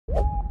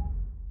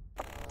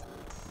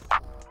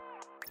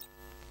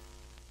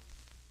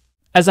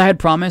as I had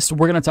promised,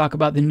 we're going to talk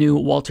about the new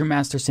Walter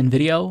Masterson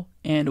video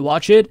and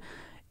watch it.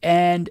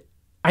 And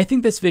I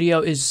think this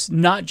video is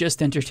not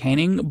just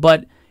entertaining,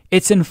 but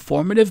it's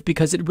informative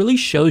because it really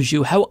shows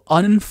you how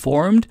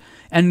uninformed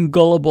and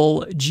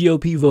gullible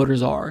GOP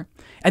voters are.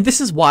 And this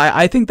is why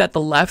I think that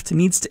the left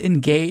needs to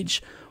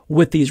engage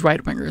with these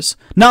right-wingers.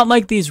 Not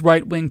like these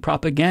right-wing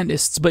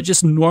propagandists, but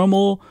just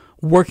normal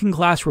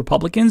working-class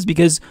Republicans,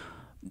 because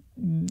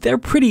they're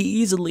pretty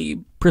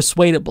easily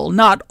persuadable.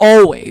 Not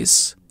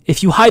always.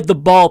 If you hide the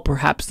ball,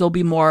 perhaps they'll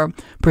be more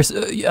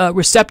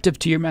receptive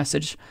to your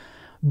message.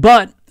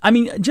 But, I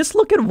mean, just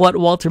look at what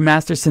Walter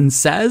Masterson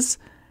says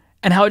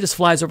and how it just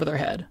flies over their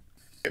head.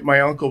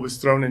 My uncle was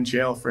thrown in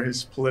jail for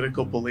his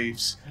political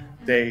beliefs.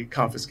 They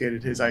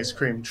confiscated his ice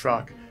cream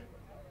truck.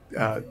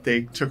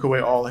 They took away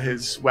all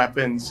his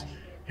weapons.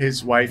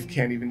 His wife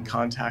can't even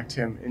contact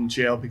him in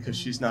jail because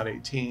she's not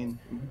 18.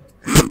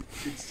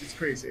 It's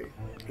crazy.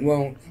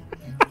 Well,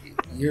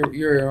 you're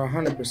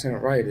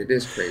 100% right. It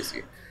is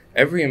crazy.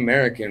 Every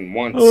American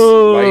wants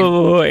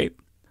life. Wait.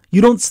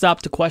 You don't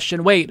stop to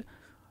question, wait,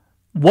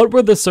 what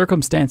were the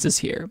circumstances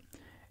here?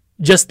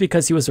 Just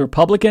because he was a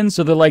Republican,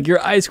 so they're like,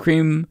 your ice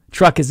cream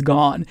truck is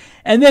gone.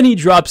 And then he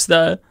drops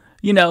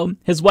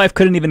his wife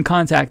couldn't even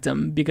contact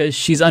him because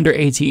she's under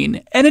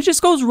 18. And it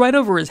just goes right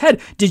over his head.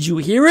 Did you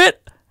hear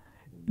it?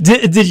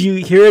 Did you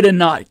hear it and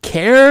not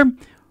care?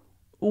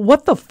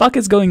 What the fuck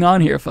is going on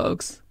here,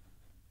 folks?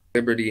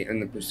 Liberty and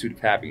the pursuit of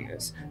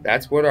happiness.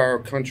 That's what our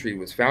country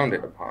was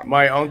founded upon.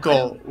 My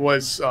uncle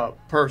was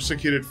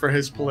persecuted for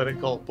his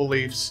political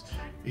beliefs.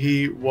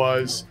 He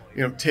was,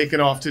 taken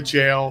off to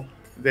jail.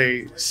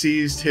 They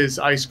seized his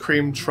ice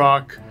cream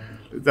truck.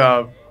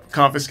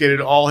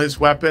 Confiscated all his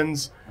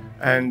weapons,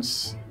 and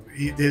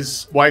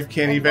his wife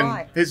can't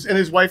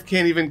his wife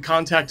can't even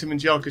contact him in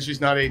jail because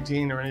she's not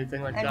 18 or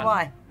anything like that. And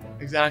why?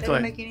 Exactly. It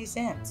doesn't make any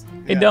sense.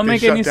 It don't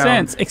make any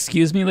sense.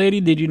 Excuse me,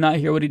 lady. Did you not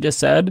hear what he just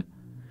said?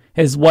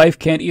 His wife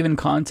can't even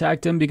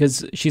contact him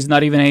because she's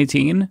not even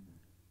 18.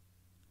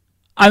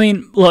 I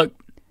mean, look,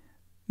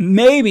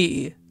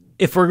 maybe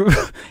if we're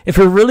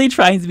really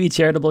trying to be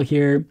charitable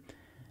here,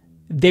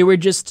 they were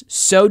just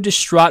so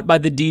distraught by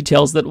the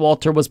details that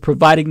Walter was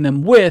providing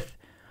them with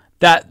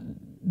that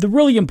the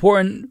really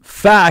important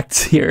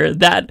fact here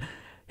that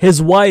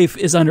his wife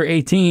is under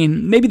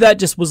 18, maybe that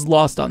just was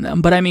lost on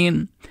them. But I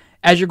mean,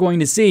 as you're going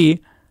to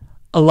see,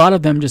 a lot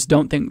of them just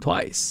don't think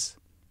twice.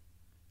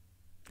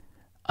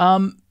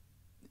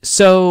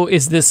 So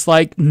is this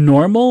like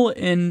normal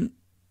in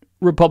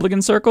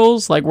Republican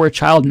circles, like where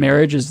child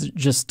marriage is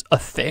just a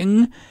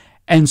thing?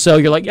 And so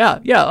you're like, yeah,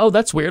 oh,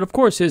 that's weird. Of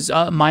course, his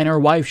minor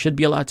wife should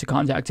be allowed to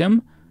contact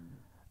him.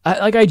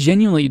 I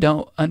genuinely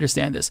don't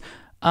understand this.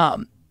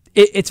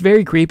 It's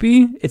very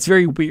creepy. It's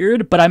very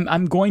weird, but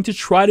I'm going to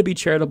try to be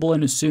charitable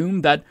and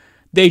assume that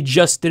they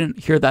just didn't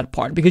hear that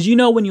part. Because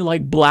when you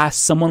like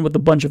blast someone with a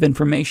bunch of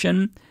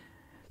information,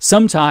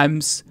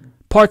 sometimes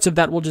parts of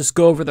that will just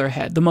go over their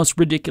head, the most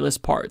ridiculous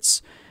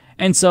parts.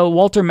 And so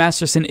Walter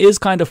Masterson is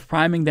kind of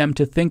priming them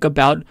to think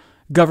about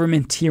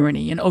government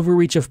tyranny and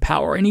overreach of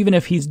power. And even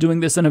if he's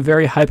doing this in a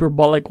very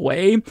hyperbolic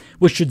way,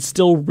 which should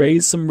still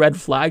raise some red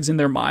flags in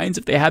their minds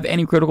if they have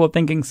any critical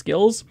thinking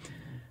skills,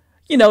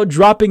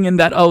 dropping in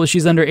that, oh,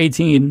 she's under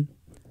 18.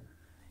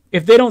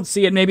 If they don't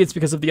see it, maybe it's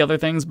because of the other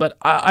things, but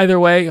either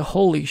way,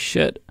 holy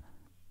shit.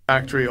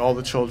 Factory, all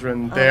the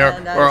children there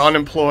are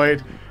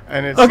unemployed.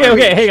 And it's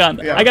okay, hang on.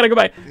 Yeah. I gotta go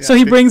back. Yeah. So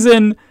he brings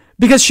in,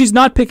 because she's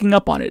not picking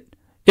up on it.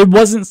 It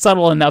wasn't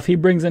subtle enough. He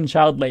brings in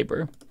child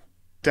labor.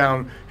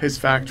 Down his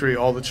factory,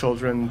 all the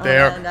children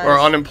there are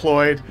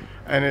unemployed.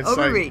 And it's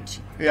overreach.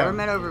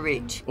 Government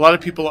overreach. A lot of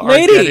people are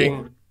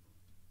getting...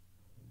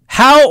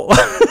 How...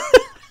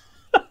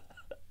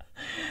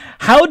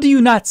 How do you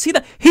not see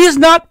that? He is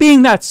not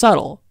being that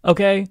subtle,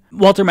 okay?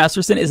 Walter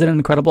Masterson is an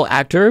incredible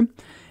actor,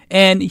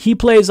 and he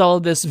plays all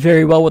of this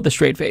very well with a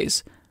straight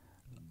face.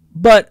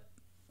 But,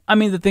 I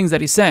mean, the things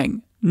that he's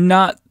saying,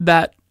 not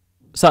that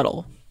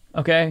subtle,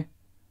 okay?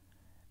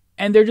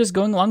 And they're just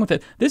going along with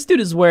it. This dude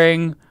is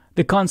wearing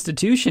the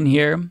Constitution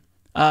here.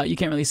 You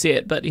can't really see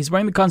it, but he's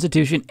wearing the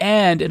Constitution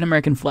and an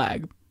American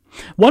flag.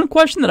 One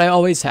question that I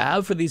always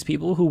have for these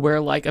people who wear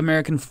like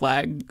American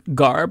flag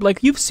garb,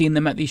 like you've seen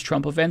them at these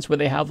Trump events where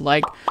they have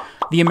like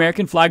the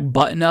American flag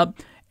button up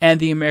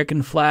and the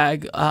American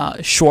flag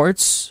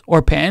shorts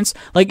or pants.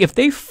 Like if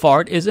they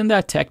fart, isn't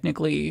that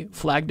technically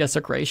flag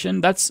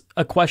desecration? That's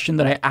a question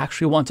that I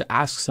actually want to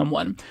ask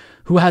someone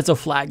who has a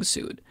flag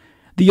suit.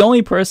 The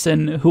only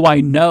person who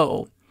I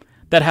know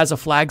that has a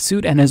flag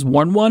suit and has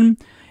worn one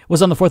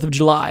was on the 4th of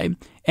July,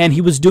 and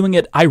he was doing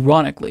it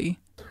ironically.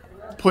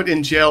 Put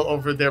in jail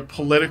over their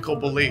political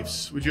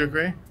beliefs. Would you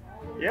agree?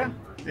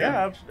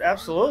 Yeah,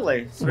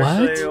 absolutely.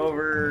 Especially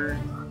over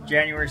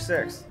January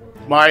 6th.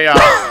 My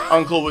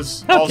uncle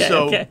was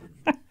also... Okay.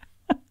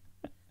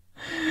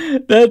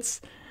 That's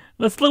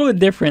a little bit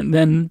different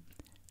than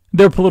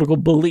their political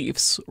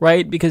beliefs,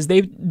 right? Because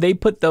they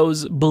put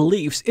those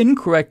beliefs,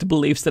 incorrect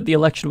beliefs that the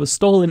election was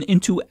stolen,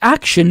 into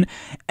action,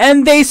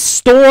 and they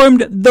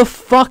stormed the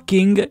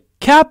fucking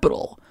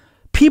Capitol.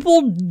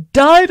 People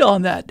died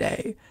on that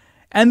day.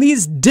 And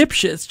these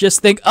dipshits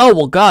just think, oh,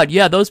 well, God,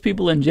 yeah, those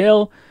people in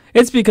jail,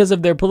 it's because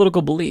of their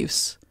political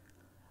beliefs.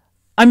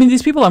 I mean,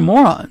 these people are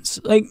morons.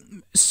 Like,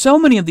 so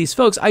many of these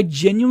folks, I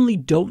genuinely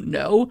don't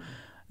know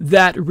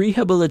that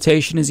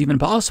rehabilitation is even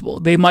possible.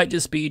 They might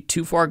just be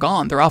too far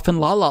gone. They're off in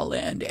La La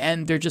Land,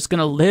 and they're just going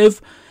to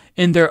live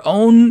in their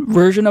own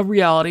version of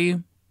reality,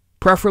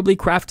 preferably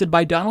crafted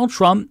by Donald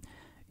Trump,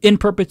 in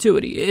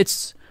perpetuity.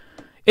 It's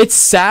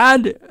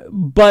sad,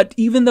 but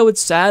even though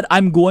it's sad,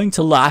 I'm going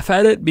to laugh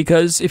at it,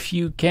 because if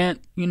you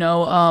can't,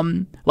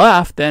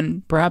 laugh,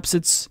 then perhaps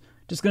it's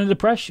just going to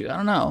depress you. I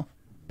don't know.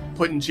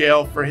 Put in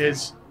jail for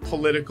his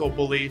political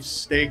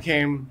beliefs. They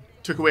came,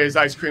 took away his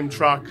ice cream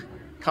truck,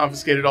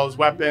 confiscated all his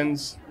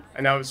weapons,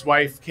 and now his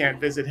wife can't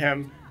visit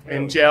him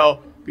in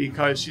jail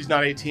because she's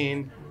not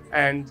 18,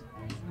 and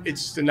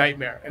it's just a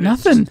nightmare. And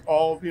Nothing. It's just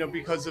all,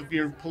 because of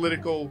your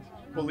political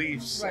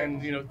beliefs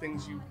and,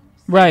 things you...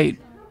 Right.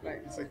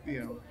 It's like,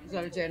 Is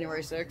that a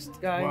January 6th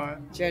guy?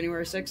 What?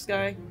 January 6th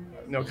guy?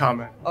 No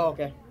comment. Oh,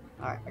 okay.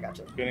 All right, I got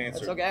you. Good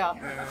answer. That's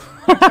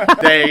okay.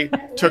 They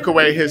took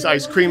away his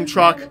ice cream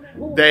truck.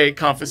 They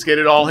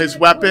confiscated all his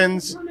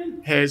weapons.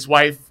 His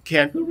wife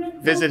can't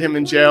visit him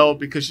in jail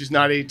because she's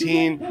not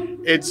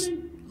 18. It's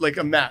like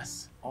a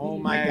mess. Oh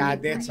my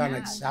God, that's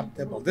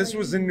unacceptable. This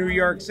was in New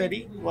York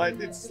City? What?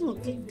 It's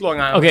Long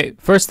Island. Okay,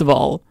 first of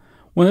all,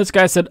 when this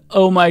guy said,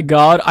 oh my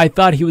God, I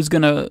thought he was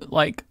going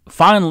to,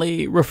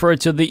 finally refer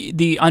to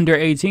the under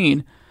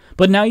 18.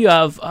 But now you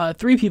have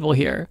 3 people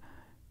here,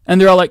 and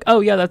they're all like,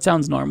 oh yeah, that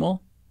sounds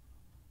normal.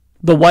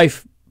 The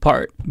wife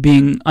part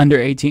being under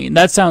 18,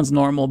 that sounds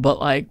normal,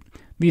 but,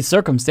 these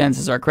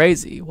circumstances are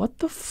crazy. What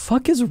the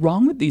fuck is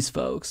wrong with these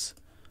folks?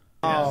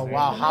 Oh,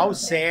 wow, how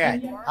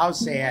sad. How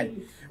sad.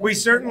 We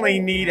certainly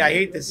need, I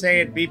hate to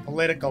say it, be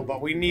political, but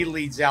we need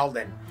Lee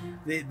Zeldin.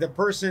 The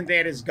person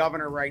that is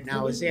governor right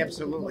now is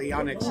absolutely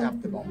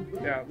unacceptable.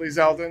 Yeah, Lee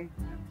Zeldin.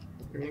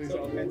 Lee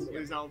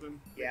Zeldin.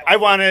 Yeah. I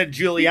wanted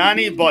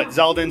Giuliani, but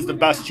Zeldin's the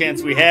best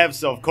chance we have,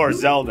 so of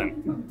course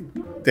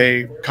Zeldin.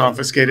 They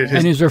confiscated his...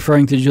 And he's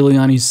referring to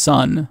Giuliani's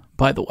son,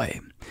 by the way.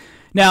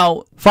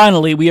 Now,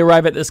 finally, we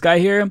arrive at this guy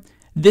here.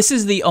 This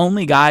is the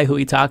only guy who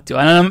he talked to.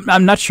 And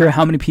I'm not sure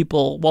how many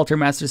people Walter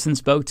Masterson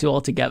spoke to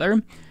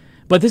altogether,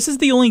 but this is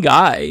the only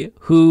guy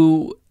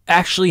who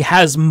actually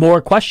has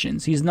more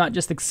questions. He's not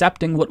just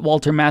accepting what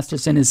Walter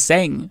Masterson is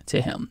saying to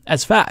him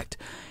as fact.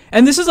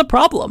 And this is a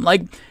problem.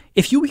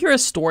 If you hear a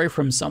story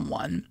from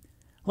someone,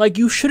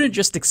 you shouldn't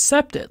just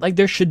accept it.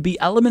 There should be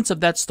elements of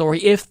that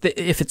story, if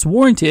it's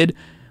warranted,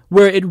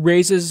 where it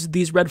raises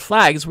these red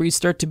flags, where you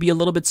start to be a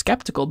little bit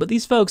skeptical. But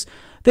these folks,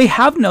 they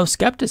have no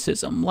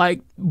skepticism.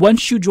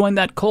 Once you join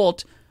that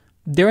cult,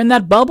 they're in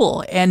that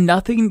bubble, and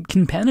nothing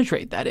can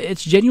penetrate that.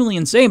 It's genuinely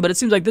insane, but it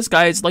seems like this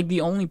guy is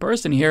the only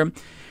person here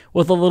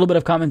with a little bit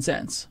of common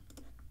sense.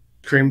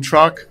 Cream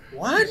truck.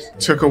 What?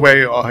 Took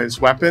away all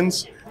his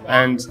weapons,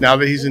 and now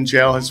that he's in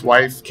jail, his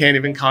wife can't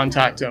even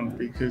contact him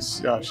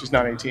because she's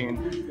not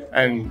 18.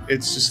 And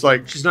it's just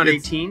she's not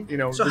 18.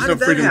 So how there's did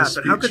no freedom that of happen?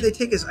 speech. How could they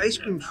take his ice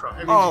cream truck?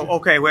 Oh,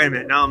 okay. Wait a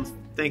minute. Now I'm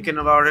thinking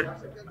about it.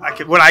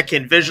 What I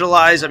can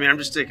visualize. I mean, I'm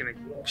just taking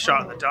a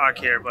shot in the dark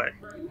here, but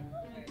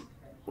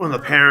one of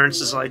the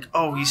parents is like,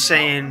 "Oh, he's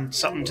saying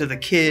something to the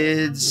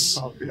kids,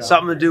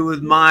 something to do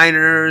with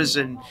minors,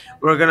 and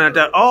we're gonna.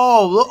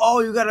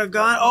 You got a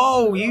gun.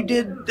 Oh, you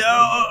did.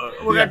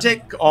 We're gonna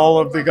take all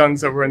of the guns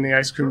that were in the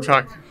ice cream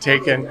truck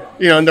taken.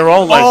 And they're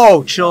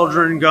all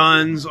children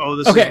guns. Oh,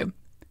 this Okay.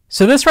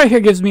 So this right here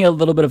gives me a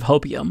little bit of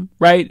hopium,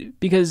 right?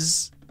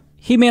 Because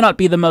he may not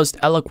be the most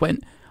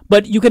eloquent,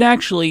 but you can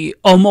actually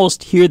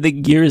almost hear the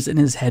gears in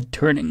his head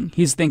turning.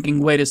 He's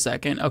thinking, wait a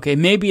second, okay,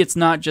 maybe it's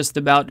not just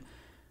about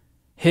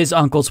his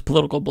uncle's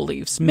political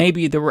beliefs.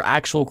 Maybe there were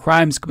actual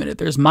crimes committed.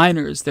 There's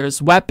minors,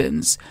 there's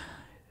weapons.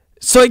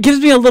 So it gives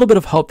me a little bit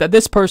of hope that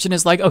this person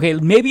is like, okay,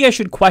 maybe I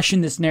should question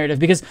this narrative,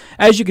 because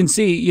as you can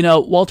see,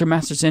 Walter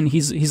Masterson,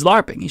 he's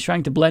LARPing. He's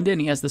trying to blend in.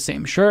 He has the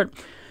same shirt.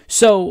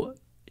 So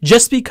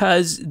just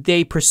because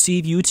they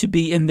perceive you to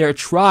be in their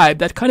tribe,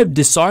 that kind of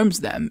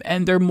disarms them,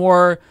 and they're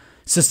more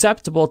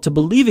susceptible to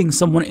believing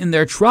someone in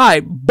their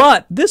tribe.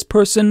 But this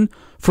person,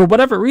 for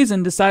whatever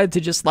reason, decided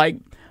to just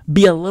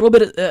be a little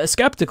bit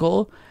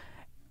skeptical,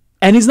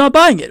 and he's not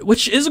buying it,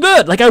 which is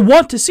good. I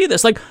want to see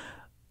this.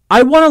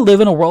 I want to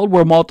live in a world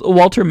where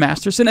Walter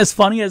Masterson, as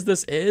funny as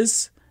this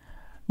is,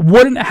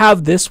 wouldn't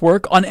have this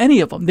work on any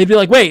of them. They'd be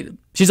like, wait,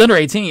 she's under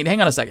 18. Hang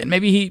on a second.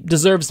 Maybe he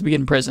deserves to be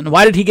in prison.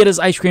 Why did he get his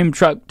ice cream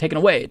truck taken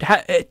away?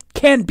 It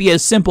can't be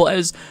as simple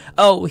as,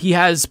 oh, he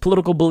has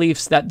political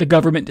beliefs that the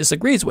government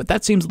disagrees with.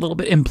 That seems a little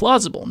bit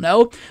implausible,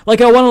 no?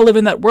 I want to live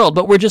in that world,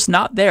 but we're just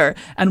not there.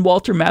 And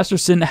Walter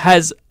Masterson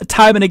has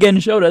time and again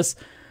showed us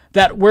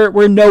that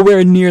we're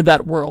nowhere near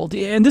that world.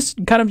 And this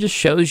kind of just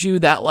shows you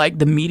that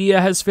the media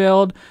has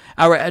failed,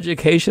 our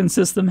education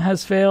system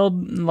has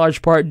failed, in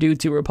large part due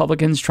to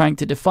Republicans trying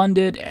to defund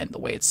it and the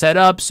way it's set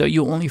up. So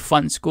you only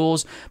fund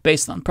schools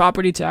based on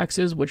property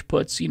taxes, which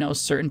puts,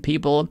 certain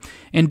people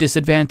in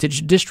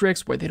disadvantaged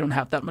districts where they don't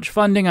have that much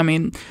funding. I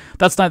mean,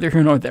 that's neither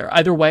here nor there.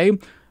 Either way,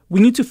 we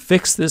need to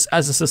fix this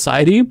as a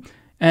society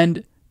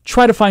and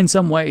try to find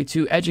some way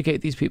to educate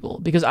these people,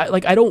 because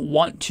I don't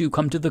want to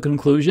come to the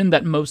conclusion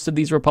that most of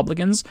these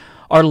Republicans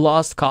are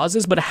lost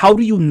causes, but how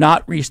do you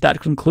not reach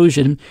that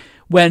conclusion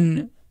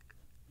when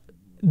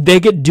they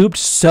get duped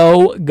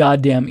so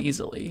goddamn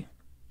easily?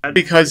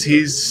 Because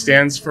he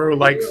stands for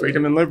like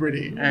freedom and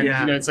liberty, and Yeah.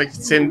 you know,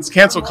 it's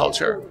cancel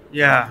culture.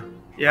 Yeah.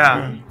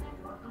 Yeah.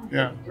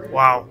 Yeah.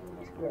 Wow.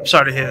 I'm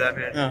sorry to hear that,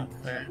 man. Yeah.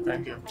 Okay,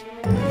 thank you.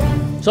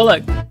 So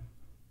look,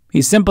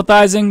 he's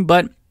sympathizing,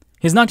 but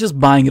he's not just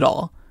buying it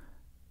all.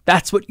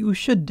 That's what you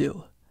should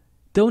do.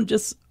 Don't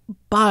just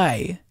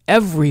buy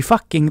every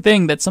fucking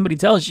thing that somebody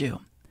tells you.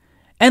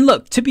 And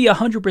look, to be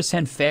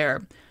 100%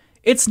 fair,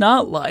 it's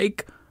not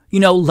like,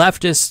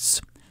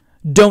 leftists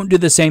don't do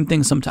the same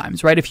thing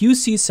sometimes, right? If you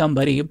see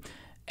somebody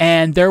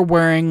and they're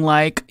wearing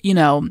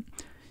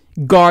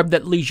garb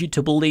that leads you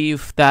to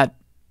believe that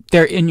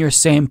they're in your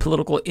same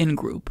political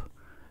in-group,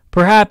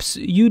 perhaps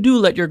you do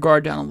let your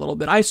guard down a little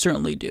bit. I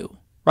certainly do,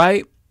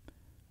 right?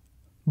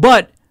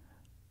 But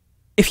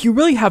if you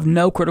really have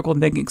no critical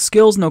thinking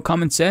skills, no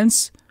common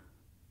sense,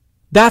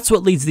 that's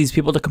what leads these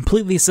people to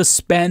completely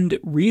suspend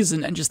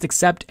reason and just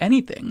accept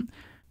anything.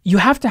 You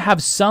have to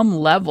have some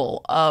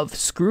level of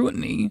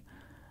scrutiny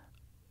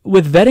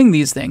with vetting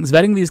these things,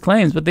 vetting these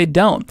claims, but they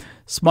don't.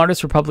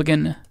 Smartest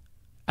Republican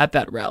at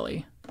that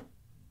rally.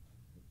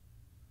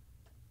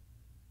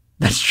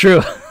 That's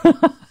true.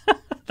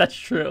 That's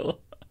true.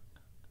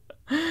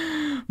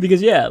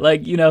 Because, yeah,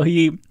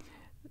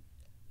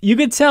 you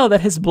could tell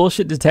that his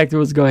bullshit detector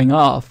was going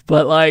off,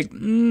 but I'll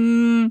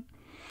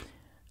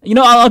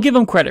give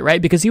him credit, right?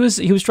 Because he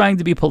was trying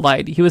to be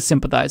polite. He was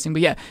sympathizing.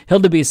 But yeah,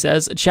 Hildeby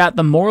says, chat,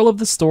 the moral of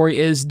the story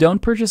is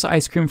don't purchase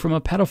ice cream from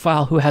a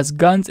pedophile who has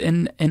guns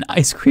in an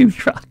ice cream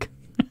truck.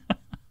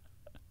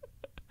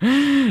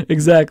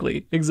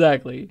 Exactly.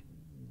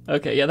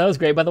 Okay, yeah, that was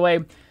great. By the way,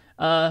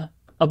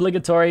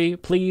 obligatory,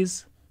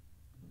 please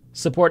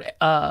support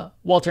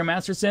Walter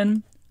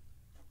Masterson.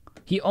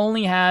 He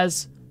only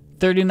has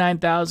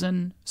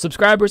 39,000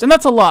 subscribers, and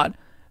that's a lot.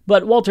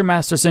 But Walter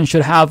Masterson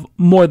should have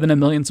more than 1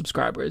 million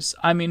subscribers.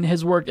 I mean,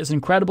 his work is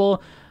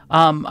incredible.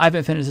 I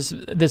haven't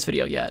finished this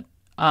video yet.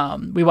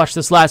 We watched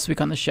this last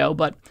week on the show,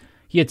 but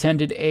he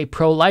attended a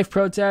pro-life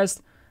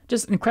protest.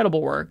 Just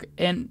incredible work.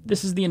 And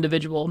this is the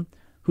individual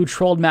who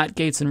trolled Matt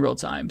Gaetz in real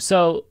time.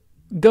 So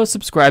go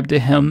subscribe to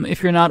him.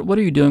 If you're not, what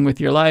are you doing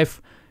with your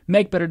life?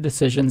 Make better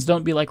decisions.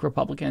 Don't be like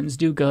Republicans.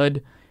 Do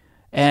good.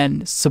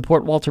 And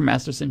support Walter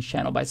Masterson's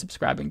channel by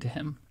subscribing to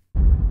him.